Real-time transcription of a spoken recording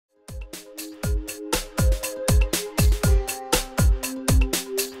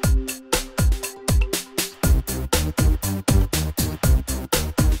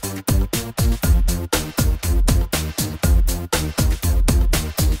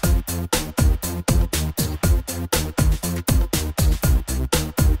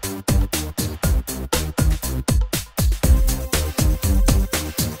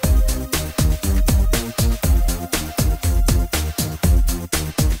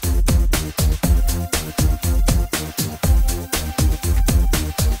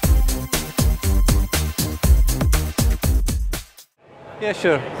Yeah,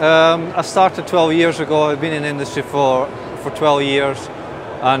 sure. I started 12 years ago. I've been in the industry for 12 years,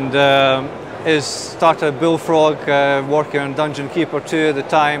 and started Bullfrog, working on Dungeon Keeper 2 at the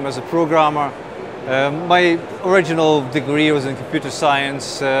time as a programmer. My original degree was in computer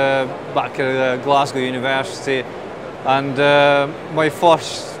science back at Glasgow University, and my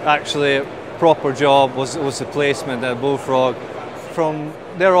first actually proper job was the placement at Bullfrog. From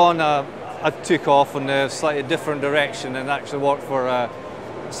there on, I took off in a slightly different direction and actually worked for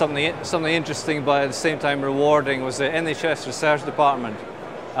something interesting, but at the same time rewarding, was the NHS Research Department.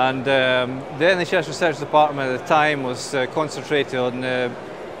 And the NHS Research Department at the time was concentrated on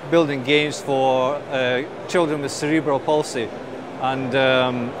building games for children with cerebral palsy. And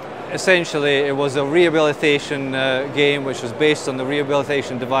essentially it was a rehabilitation game which was based on the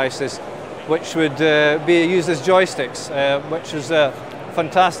rehabilitation devices which would be used as joysticks, which was a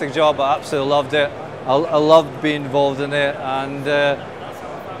fantastic job. I absolutely loved it. I loved being involved in it, and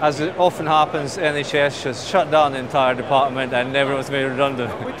as it often happens, NHS just shut down the entire department and never was made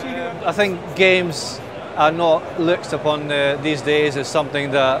redundant. I think games are not looked upon these days as something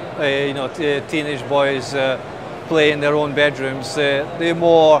that teenage boys play in their own bedrooms.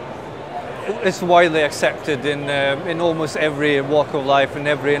 It's widely accepted in almost every walk of life, in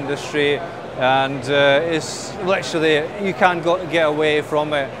every industry, and it's literally, you can't get away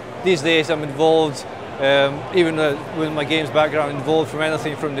from it. These days I'm involved, even with my games background, involved from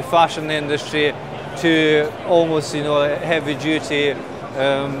anything from the fashion industry to almost heavy duty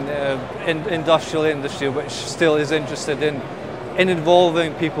industrial industry, which still is interested in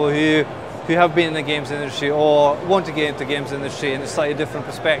involving people who have been in the games industry or want to get into the games industry in a slightly different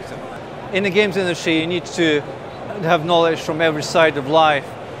perspective. In the games industry, you need to have knowledge from every side of life.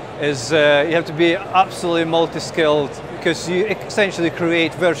 You have to be absolutely multi-skilled, because you essentially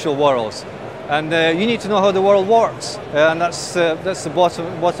create virtual worlds, and you need to know how the world works, and that's the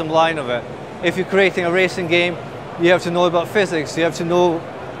bottom line of it. If you're creating a racing game, you have to know about physics, you have to know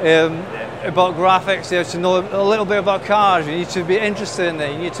about graphics, you have to know a little bit about cars, you need to be interested in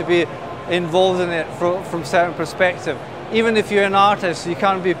it, you need to be involved in it from a certain perspective. Even if you're an artist, you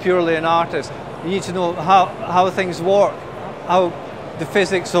can't be purely an artist. You need to know how things work, how the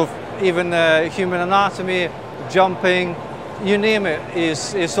physics of even human anatomy, jumping, you name it,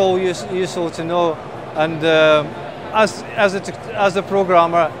 is all useful to know. And as a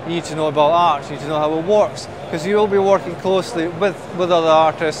programmer, you need to know about art, you need to know how it works, because you will be working closely with other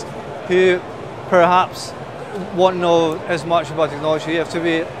artists who perhaps won't know as much about technology. You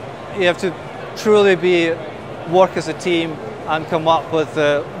have to truly work as a team and come up with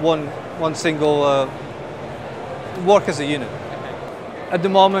one single work as a unit. At the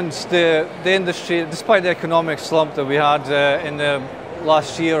moment, the industry, despite the economic slump that we had in the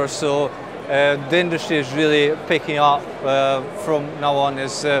last year or so, the industry is really picking up from now on.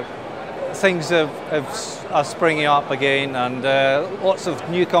 Things are springing up again, and lots of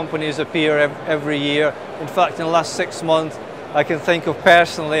new companies appear every year. In fact, in the last 6 months, I can think of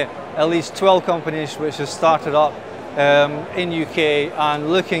personally at least 12 companies which have started up in UK and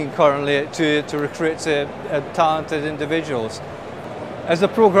looking currently to recruit talented individuals. As a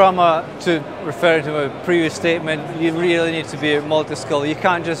programmer, to refer to a previous statement, you really need to be multi-skilled. You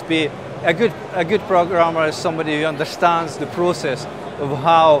can't just be a good programmer is somebody who understands the process of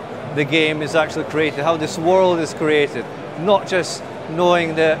how the game is actually created, how this world is created, not just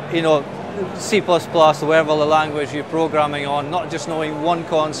knowing the C++ or whatever the language you're programming on, not just knowing one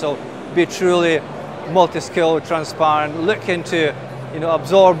console. Be truly multi-skilled, transparent, look into,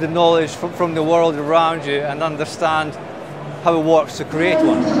 absorb the knowledge from the world around you and understand how it works to create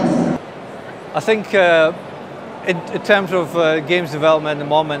one. I think in terms of games development at the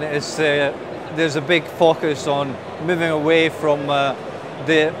moment, there's a big focus on moving away from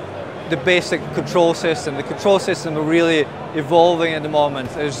the basic control system. The control system are really evolving at the moment.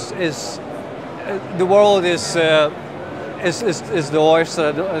 The world is the oyster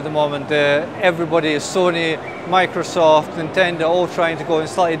at the moment. Everybody is Sony, Microsoft, Nintendo, all trying to go in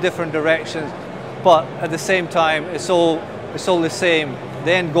slightly different directions, but at the same time, it's all the same.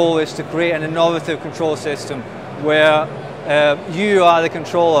 The end goal is to create an innovative control system where you are the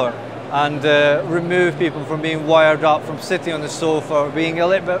controller, and remove people from being wired up, from sitting on the sofa, being a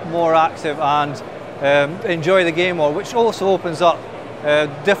little bit more active and enjoy the game more, which also opens up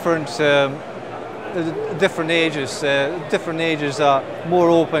different ages. Different ages are more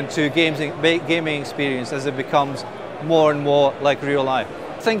open to gaming experience as it becomes more and more like real life.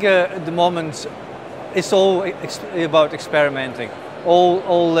 I think at the moment it's all about experimenting.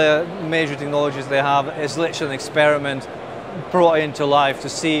 All the major technologies they have is literally an experiment brought into life to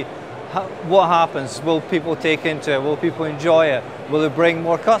see what happens. Will people take into it? Will people enjoy it? Will it bring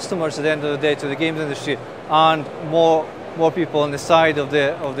more customers at the end of the day to the games industry, and more people on the side of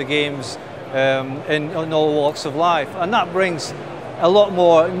the games in all walks of life? And that brings a lot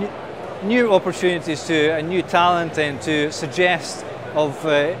more new opportunities to and new talent, and to suggest of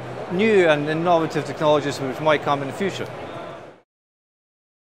new and innovative technologies which might come in the future.